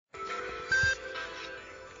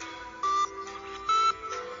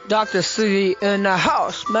Dr.c in the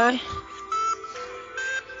house, man.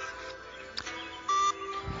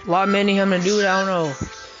 Why many him to do that, I don't know.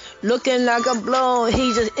 Looking like a blown,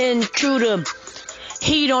 he's an intruder.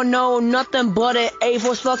 He don't know nothing but an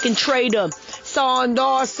A-Force fucking trader. Saw a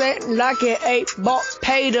dog sitting like an 8-ball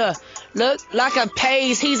pater. Look like a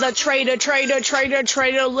pays, he's a trader.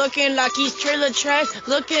 Looking like he's trailer trash.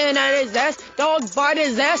 Looking at his ass, dog bite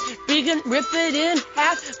his ass. Vegan, rip it in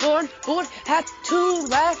half. Born, half two.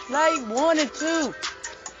 Laugh like 1 and 2.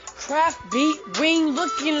 Craft beat ring,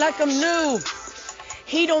 looking like I'm new.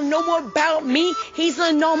 He don't know about me, he's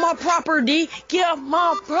on all my property. Get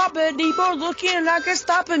my property, boy, looking like it's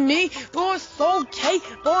stopping me. Boy, it's okay,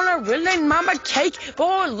 boy, I really mama cake.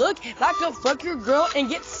 Boy, look like a fuck your girl and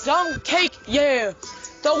get some cake, yeah.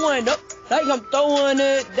 Throwing it up like I'm throwing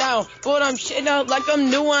it down. But I'm shitting out like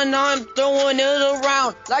I'm doing, I'm throwing it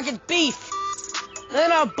around like it's beef.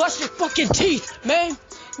 Then I'll bust your fucking teeth, man.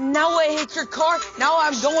 Now I hit your car, now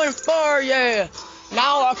I'm going far, yeah.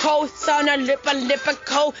 Now I cold, son, a lip a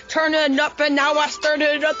cold, turning up, and now I stirred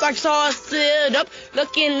it up like sauce it up,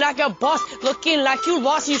 looking like a boss, looking like you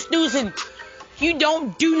lost, you snoozing. You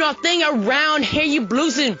don't do nothing around here, you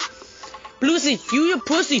bluesing. You a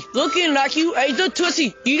pussy, looking like you ate the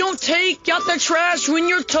tussie. You don't take out the trash when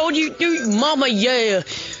you're told you do, mama, yeah.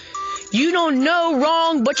 You don't know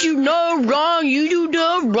wrong, but you know wrong. You do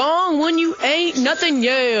the wrong when you ain't nothing,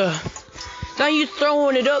 yeah. Now you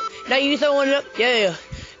throwing it up, yeah.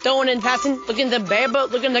 Throwing and passing, looking at the bad,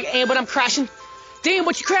 but looking like but I'm crashing. Damn,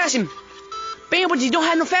 but you crashing. Bam, but you don't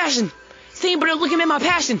have no fashion. Same, but looking at my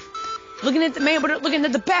passion. Looking at the man, but looking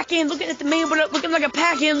at the back end. Looking at the man, but looking like a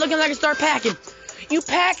pack in. Looking like I start packing. You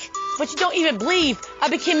pack, but you don't even believe. I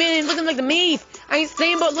became in looking like the meave. I ain't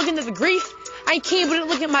saying but looking at the grief. I ain't can't but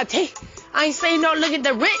looking at my teeth. I ain't saying no looking at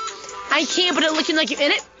the rent. I ain't can't but looking like you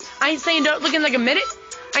in it. I ain't saying no looking like a minute.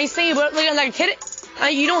 I ain't saying but looking like a kid.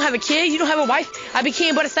 You don't have a kid, you don't have a wife. I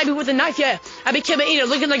became but a stab you with a knife, yeah. I became an eater,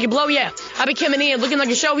 looking like a blow, yeah. I became an eater, looking like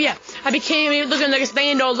a show, yeah. I became looking like a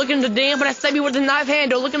stand-o, looking the damn, but I stab you with a knife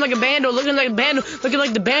handle, looking like a bando, looking like a bando, looking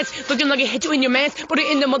like the bands, looking like a hit you in your mans, put it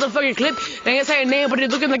in the motherfucking clip. Then I say a name, but it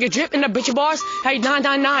looking like a drip in the bitch bars. Hey,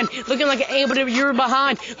 999, looking like an A, but you're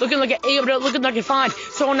behind, looking like an A, but looking like a fine.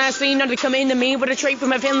 So when I see nothing come into me, but a trait from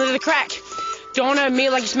my family to the crack. Don't at me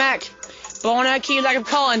like a smack, blowing that key like I'm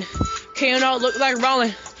calling. Can't out look like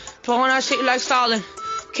rolling. Throwing out shit like Stalin.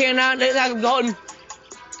 Can't out look like I'm golden.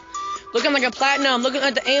 Looking like a platinum. Looking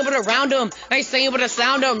at the aim but around him. I ain't saying but a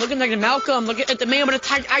sound him. Looking like a Malcolm. Looking at the man but a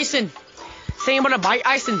tight icing. Saying but a bite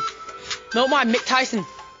icing. No my Mick Tyson.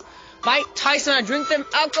 Mike Tyson, I drink them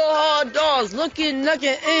alcohol dogs. Looking like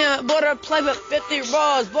an ant, but I play with 50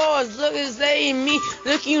 raws. Boys, look at they me.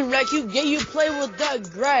 Looking like you play with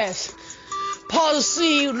that grass. Paul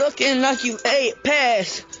see you looking like you ate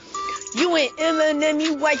pass. You ain't Eminem,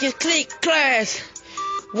 you white just click class.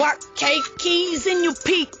 Walk cake keys in your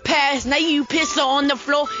peak pass. Now you piss on the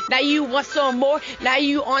floor. Now you want some more. Now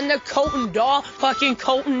you on the coating dog. Fucking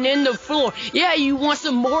coating in the floor. Yeah, you want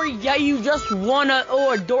some more. Yeah, you just wanna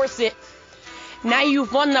or Dorset. Now you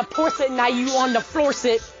wanna pour it. Now you on the floor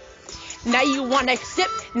sit. Now you wanna sip.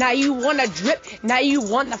 Now you wanna drip. Now you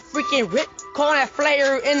wanna freaking rip. Call that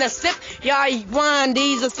flare in the sip. Yeah,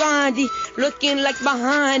 Wandy's a Sandy, looking like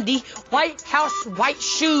behind the White House, white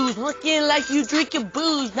shoes, looking like you drinking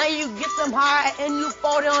booze. Now you get some high and you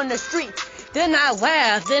fall down the street. Then I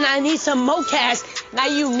laugh, then I need some more cash. Now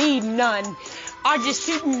you need none. I just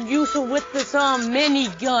shooting you with some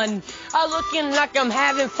minigun. I looking like I'm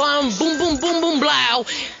having fun. Boom, boom, boom, boom, blow.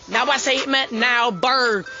 Now I say it now,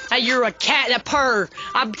 bird. Now you're a cat and a purr.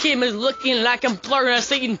 I became looking like I'm blurred. I'm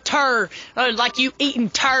eating turd. Like you eating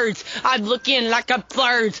turds. I'm looking like a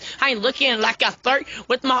flirt. I ain't looking like a flirt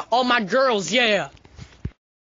with all my girls, yeah.